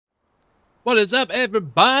What is up,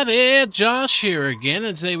 everybody? Josh here again,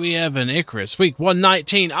 and today we have an Icarus Week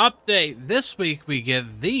 119 update. This week we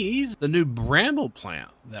get the new Bramble plant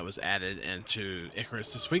that was added into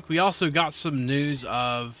Icarus this week. We also got some news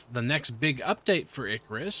of the next big update for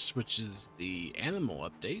Icarus, which is the animal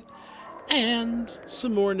update, and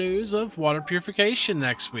some more news of water purification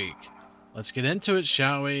next week. Let's get into it,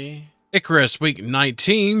 shall we? Icarus Week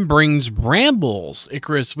 19 brings Brambles.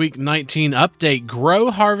 Icarus Week 19 update.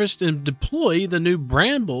 Grow, harvest, and deploy the new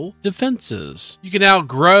Bramble defenses. You can now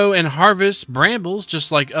grow and harvest brambles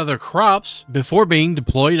just like other crops before being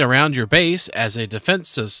deployed around your base as a defense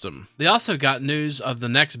system. They also got news of the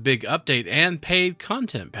next big update and paid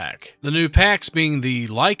content pack. The new packs being the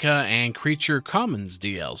Laika and Creature Commons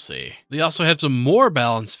DLC. They also have some more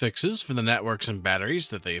balance fixes for the networks and batteries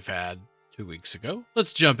that they've had 2 weeks ago.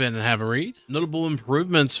 Let's jump in and have a read. Notable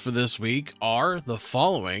improvements for this week are the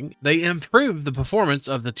following. They improved the performance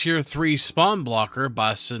of the Tier 3 spawn blocker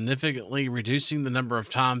by significantly reducing the number of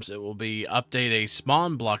times it will be update a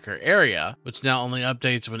spawn blocker area, which now only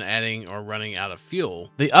updates when adding or running out of fuel.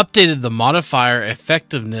 They updated the modifier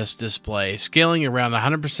effectiveness display, scaling around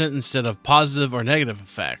 100% instead of positive or negative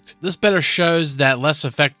effect. This better shows that less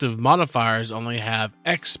effective modifiers only have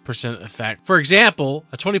X% effect. For example,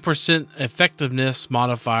 a 20% effectiveness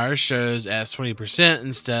modifier shows as 20%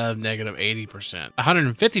 instead of negative 80%.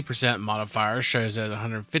 150% modifier shows at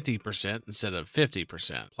 150% instead of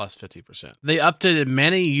 50%, plus 50%. They updated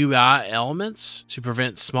many UI elements to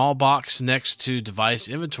prevent small box next to device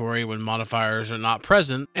inventory when modifiers are not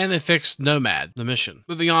present, and they fixed Nomad, the mission.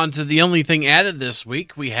 Moving on to the only thing added this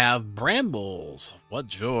week, we have Brambles. What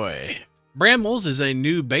joy. Brambles is a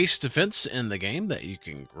new base defense in the game that you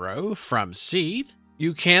can grow from seed.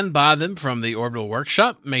 You can buy them from the Orbital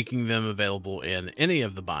Workshop, making them available in any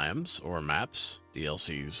of the biomes or maps,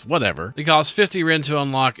 DLCs, whatever. They cost 50 Ren to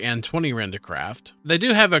unlock and 20 Ren to craft. They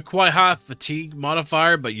do have a quite high fatigue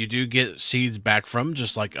modifier, but you do get seeds back from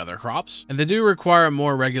just like other crops. And they do require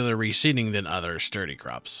more regular reseeding than other sturdy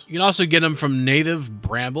crops. You can also get them from native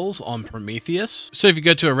brambles on Prometheus. So if you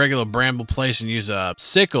go to a regular bramble place and use a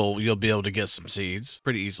sickle, you'll be able to get some seeds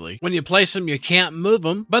pretty easily. When you place them, you can't move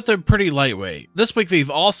them, but they're pretty lightweight. This week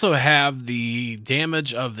they've also have the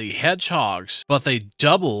damage of the hedgehogs, but they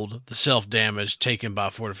doubled the self-damage taken by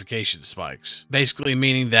fortification spikes, basically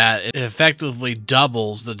meaning that it effectively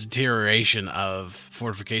doubles the deterioration of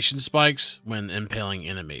fortification spikes when impaling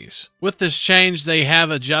enemies. With this change, they have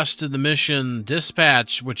adjusted the mission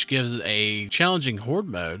dispatch, which gives it a challenging horde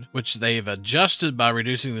mode, which they've adjusted by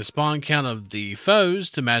reducing the spawn count of the foes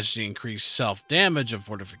to match the increased self-damage of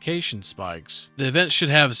fortification spikes. The event should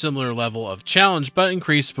have a similar level of challenge, but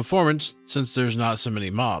increased performance since there's not so many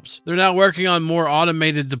mobs. They're now working on more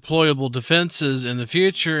automated deployable defenses in the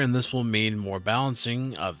future, and this will mean more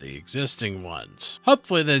balancing of the existing ones.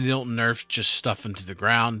 Hopefully they don't nerf just stuff into the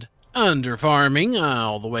ground. Under farming,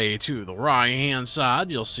 all the way to the right hand side,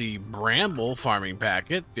 you'll see Bramble farming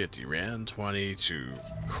packet, 50 Ren, 20 to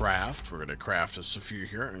craft. We're going to craft us a few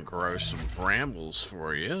here and grow some brambles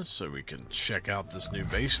for you so we can check out this new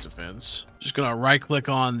base defense. Just going to right click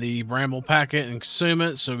on the Bramble packet and consume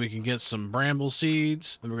it so we can get some bramble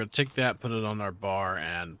seeds. Then we're going to take that, put it on our bar,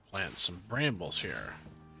 and plant some brambles here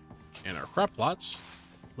in our crop plots.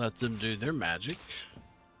 Let them do their magic.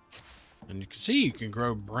 And you can see you can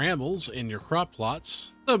grow brambles in your crop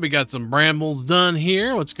plots. So we got some brambles done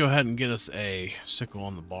here. Let's go ahead and get us a sickle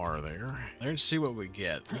on the bar there. Let's see what we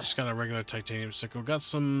get. We just got a regular titanium sickle. Got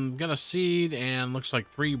a seed and looks like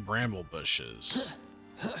 3 bramble bushes.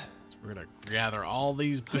 So we're gonna gather all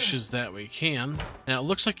these bushes that we can. Now it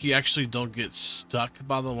looks like you actually don't get stuck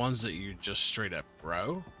by the ones that you just straight up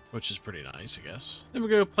grow, which is pretty nice, I guess. Then we're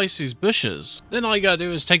going to place these bushes. Then all you got to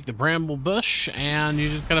do is take the bramble bush and you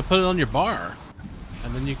just got to put it on your bar.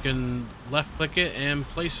 And then you can left click it and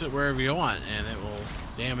place it wherever you want, and it will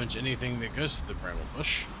damage anything that goes to the bramble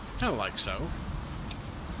bush. Kind of like so.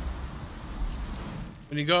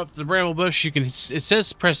 When you go up to the bramble bush, you can, it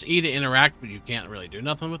says press E to interact, but you can't really do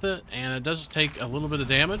nothing with it. And it does take a little bit of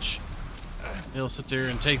damage. It'll sit there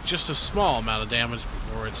and take just a small amount of damage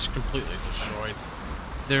before it's completely destroyed.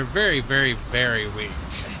 They're very, very, very weak.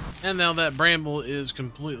 And now that bramble is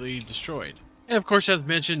completely destroyed. And of course, as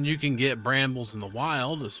mentioned, you can get brambles in the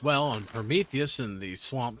wild as well on Prometheus in the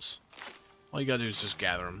swamps. All you gotta do is just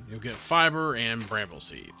gather them. You'll get fiber and bramble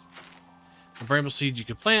seed. The bramble seed you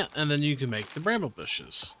can plant, and then you can make the bramble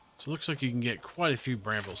bushes. So it looks like you can get quite a few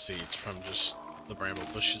bramble seeds from just the bramble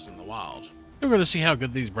bushes in the wild. And we're gonna see how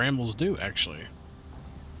good these brambles do, actually.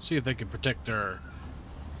 See if they can protect our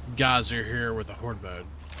guys who are here with the horde mode.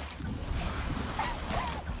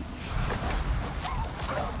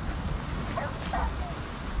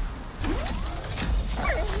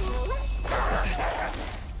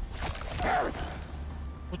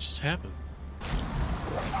 just happened?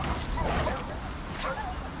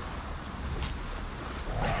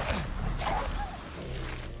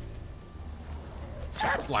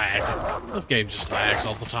 Lag. This game just lags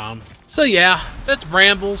all the time. So yeah, that's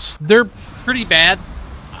Brambles. They're pretty bad.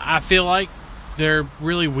 I feel like they're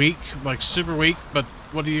really weak, like super weak, but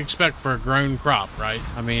what do you expect for a grown crop, right?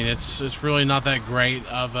 I mean, it's really not that great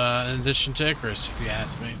of an addition to Icarus, if you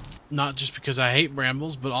ask me. Not just because I hate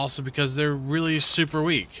Brambles, but also because they're really super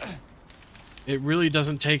weak. It really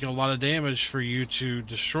doesn't take a lot of damage for you to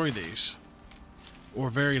destroy these, or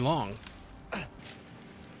very long.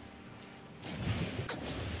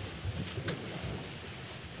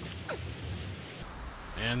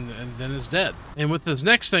 And then it's dead. And with this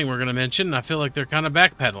next thing we're going to mention, I feel like they're kind of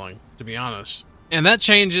backpedaling, to be honest. And that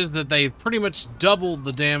changes that they've pretty much doubled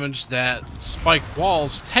the damage that spike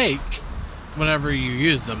walls take whenever you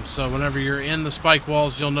use them. So whenever you're in the spike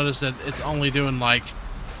walls, you'll notice that it's only doing like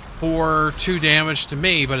 2 damage to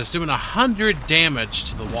me, but it's doing 100 damage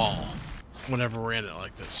to the wall whenever we're in it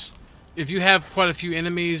like this. If you have quite a few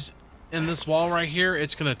enemies in this wall right here,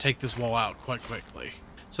 it's going to take this wall out quite quickly.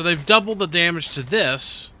 So they've doubled the damage to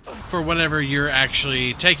this for whenever you're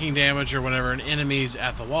actually taking damage, or whenever an enemy's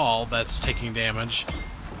at the wall that's taking damage,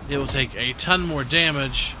 it will take a ton more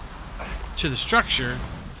damage to the structure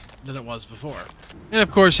than it was before. And of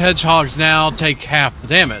course, hedgehogs now take half the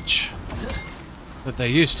damage that they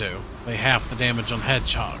used to. They half the damage on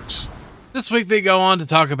hedgehogs. This week they go on to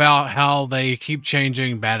talk about how they keep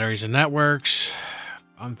changing batteries and networks.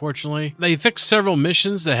 Unfortunately, they fixed several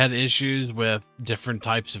missions that had issues with different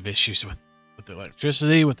types of issues with the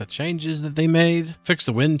electricity, with the changes that they made. Fixed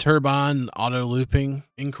the wind turbine auto looping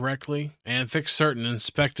incorrectly, and fixed certain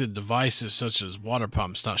inspected devices such as water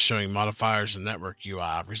pumps not showing modifiers in network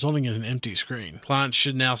UI, resulting in an empty screen. Clients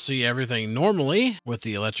should now see everything normally with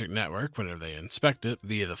the electric network whenever they inspect it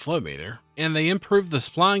via the flow meter. And they improved the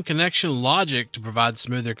spline connection logic to provide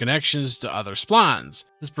smoother connections to other splines.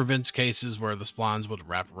 This prevents cases where the splines would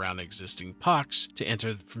wrap around existing pucks to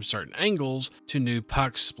enter from certain angles to new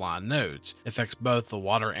puck spline nodes. It affects both the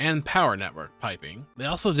water and power network piping. They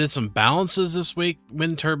also did some balances this week.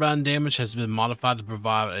 Wind turbine damage has been modified to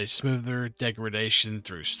provide a smoother degradation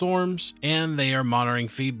through storms, and they are monitoring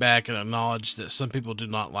feedback and acknowledge that some people do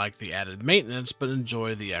not like the added maintenance but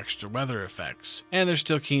enjoy the extra weather effects. And they're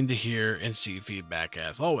still keen to hear and see feedback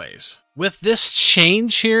as always. With this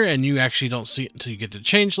change here, and you actually don't see it until you get to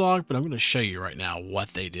Chaaaange Log, but I'm going to show you right now what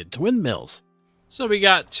they did to windmills. So we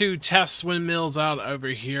got 2 test windmills out over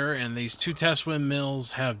here, and these 2 test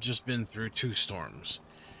windmills have just been through 2 storms.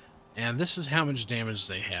 And this is how much damage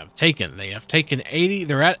they have taken. They have taken 80,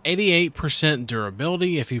 they're at 88%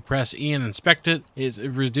 durability. If you press E and inspect it, it's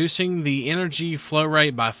reducing the energy flow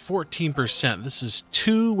rate by 14%. This is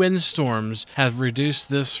 2 windstorms have reduced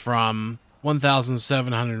this from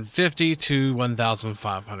 1,750 to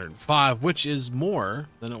 1,505, which is more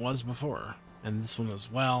than it was before. And this one as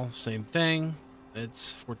well, same thing.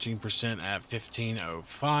 It's 14% at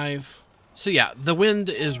 1505. So yeah, the wind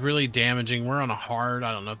is really damaging. We're on a hard.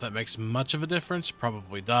 I don't know if that makes much of a difference.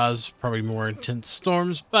 Probably does. Probably more intense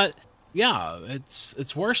storms. But yeah,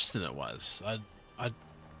 it's worse than it was.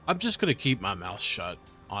 I'm just gonna keep my mouth shut,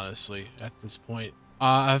 honestly, at this point.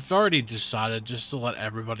 I've already decided, just to let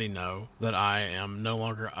everybody know, that I am no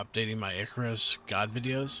longer updating my Icarus guide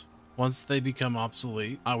videos. Once they become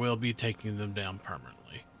obsolete, I will be taking them down permanently.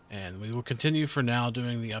 And we will continue for now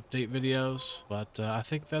doing the update videos, but I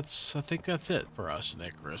think that's it for us in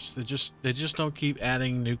Icarus. They just don't keep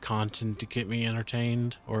adding new content to keep me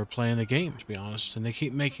entertained or playing the game, to be honest. And they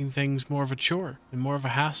keep making things more of a chore and more of a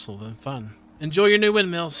hassle than fun. Enjoy your new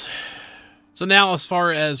windmills. So now, as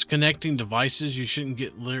far as connecting devices, you shouldn't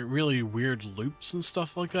get really weird loops and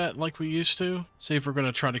stuff like that like we used to. Say if we're going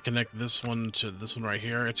to try to connect this one to this one right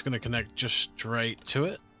here, it's going to connect just straight to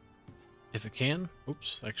it. If it can.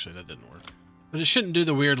 Oops, actually that didn't work. But it shouldn't do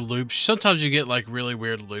the weird loops. Sometimes you get like really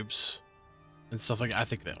weird loops and stuff like that. I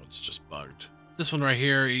think that one's just bugged. This one right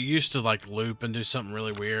here, it used to like loop and do something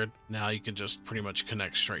really weird. Now you can just pretty much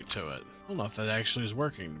connect straight to it. I don't know if that actually is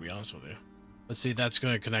working, to be honest with you. But see, that's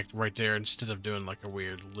going to connect right there instead of doing like a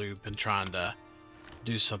weird loop and trying to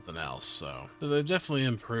do something else. So they've definitely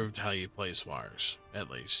improved how you place wires, at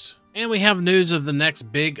least. And we have news of the next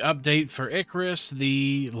big update for Icarus,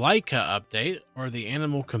 the Laika update, or the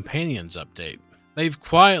Animal Companions update. They've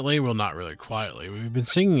quietly, well, not really quietly, we've been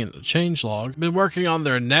singing in the Chaaaange Log, been working on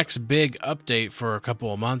their next big update for a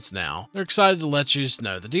couple of months now. They're excited to let you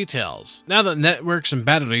know the details, now that networks and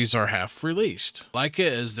batteries are half released. Laika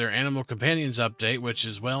is their Animal Companions update, which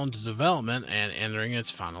is well into development and entering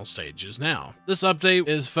its final stages now. This update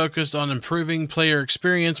is focused on improving player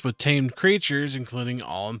experience with tamed creatures, including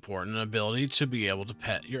all-important ability to be able to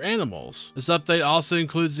pet your animals. This update also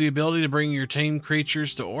includes the ability to bring your tamed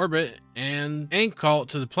creatures to orbit and call it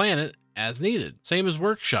to the planet as needed, same as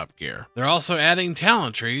workshop gear. They're also adding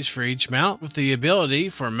talent trees for each mount with the ability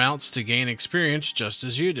for mounts to gain experience just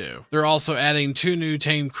as you do. They're also adding 2 new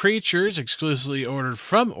tamed creatures exclusively ordered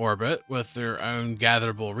from orbit with their own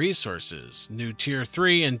gatherable resources, new tier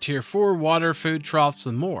 3 and tier 4 water, food troughs,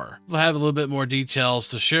 and more. They'll have a little bit more details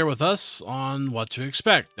to share with us on what to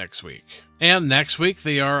expect next week. And next week,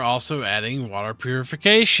 they are also adding water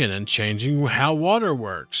purification and changing how water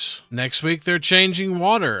works. Next week, they're changing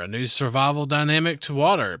water, a new survival dynamic to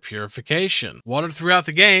water purification. Water throughout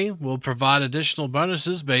the game will provide additional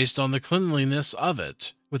bonuses based on the cleanliness of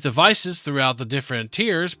it, with devices throughout the different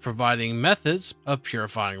tiers providing methods of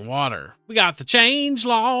purifying water. We got the Chaaaange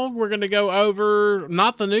Log. We're going to go over,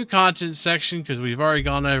 not the new content section because we've already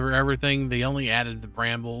gone over everything. They only added the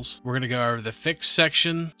Brambles. We're going to go over the fix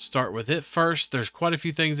section, start with it first. There's quite a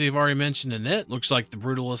few things they've already mentioned in it. Looks like the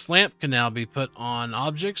Brutalist lamp can now be put on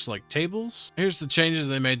objects like tables. Here's the changes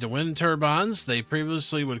they made to wind turbines. They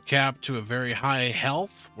previously would cap to a very high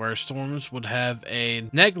health, where storms would have a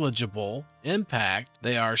negligible impact.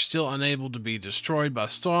 They are still unable to be destroyed by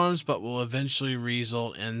storms, but will eventually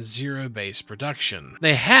result in 0 base production.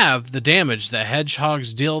 They have the damage that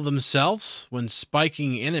hedgehogs deal themselves when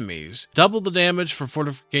spiking enemies, double the damage for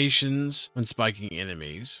fortifications when spiking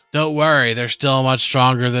enemies. Don't worry, they're still much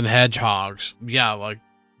stronger than hedgehogs. Yeah, like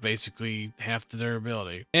basically half the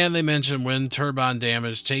durability. And they mentioned wind turbine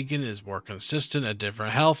damage taken is more consistent at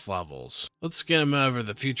different health levels. Let's skim over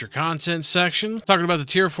the future content section. Talking about the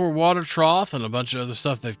tier 4 water trough and a bunch of other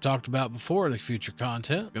stuff they've talked about before in the future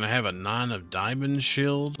content. Gonna have a 9 of diamond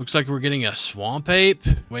shield. Looks like we're getting a swamp ape.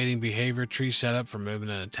 Waiting behavior tree setup for movement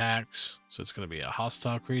and attacks. So it's going to be a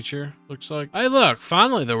hostile creature, looks like. Hey, look,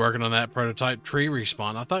 finally they're working on that prototype tree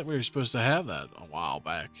respawn. I thought we were supposed to have that a while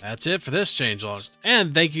back. That's it for this Chaaaange Log.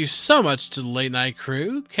 And thank you so much to the Late Night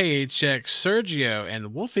Crew, KHX, Sergio,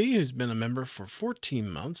 and Wolfie, who's been a member for 14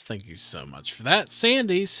 months. Thank you so much for that.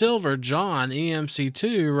 Sandy, Silver, John,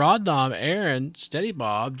 EMC2, Rod Dom, Aaron, Steady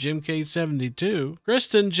Bob, Jim K72,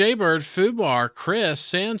 Kristen, Jaybird, Fubar, Chris,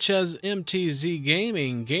 Sanchez, MTZ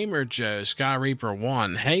Gaming, Gamer Joe, Sky Reaper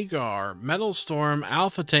 1, Hagar, Metal Storm,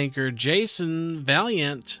 Alpha Tanker, Jason,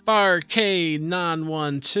 Valiant, Fire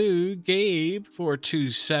K912, Gabe,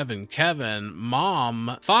 427, Kevin,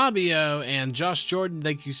 Mom, Fabio, and Josh Jordan.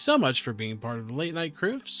 Thank you so much for being part of the Late Night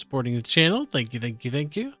Crew, supporting the channel. Thank you, thank you,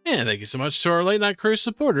 thank you. And thank you so much to our Late Night Crew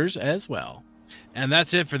supporters as well. And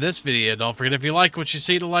that's it for this video. Don't forget, if you like what you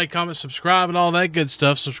see, to like, comment, subscribe, and all that good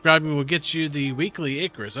stuff. Subscribing will get you the weekly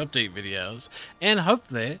Icarus update videos. And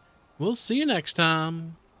hopefully, we'll see you next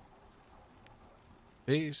time.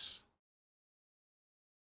 Peace.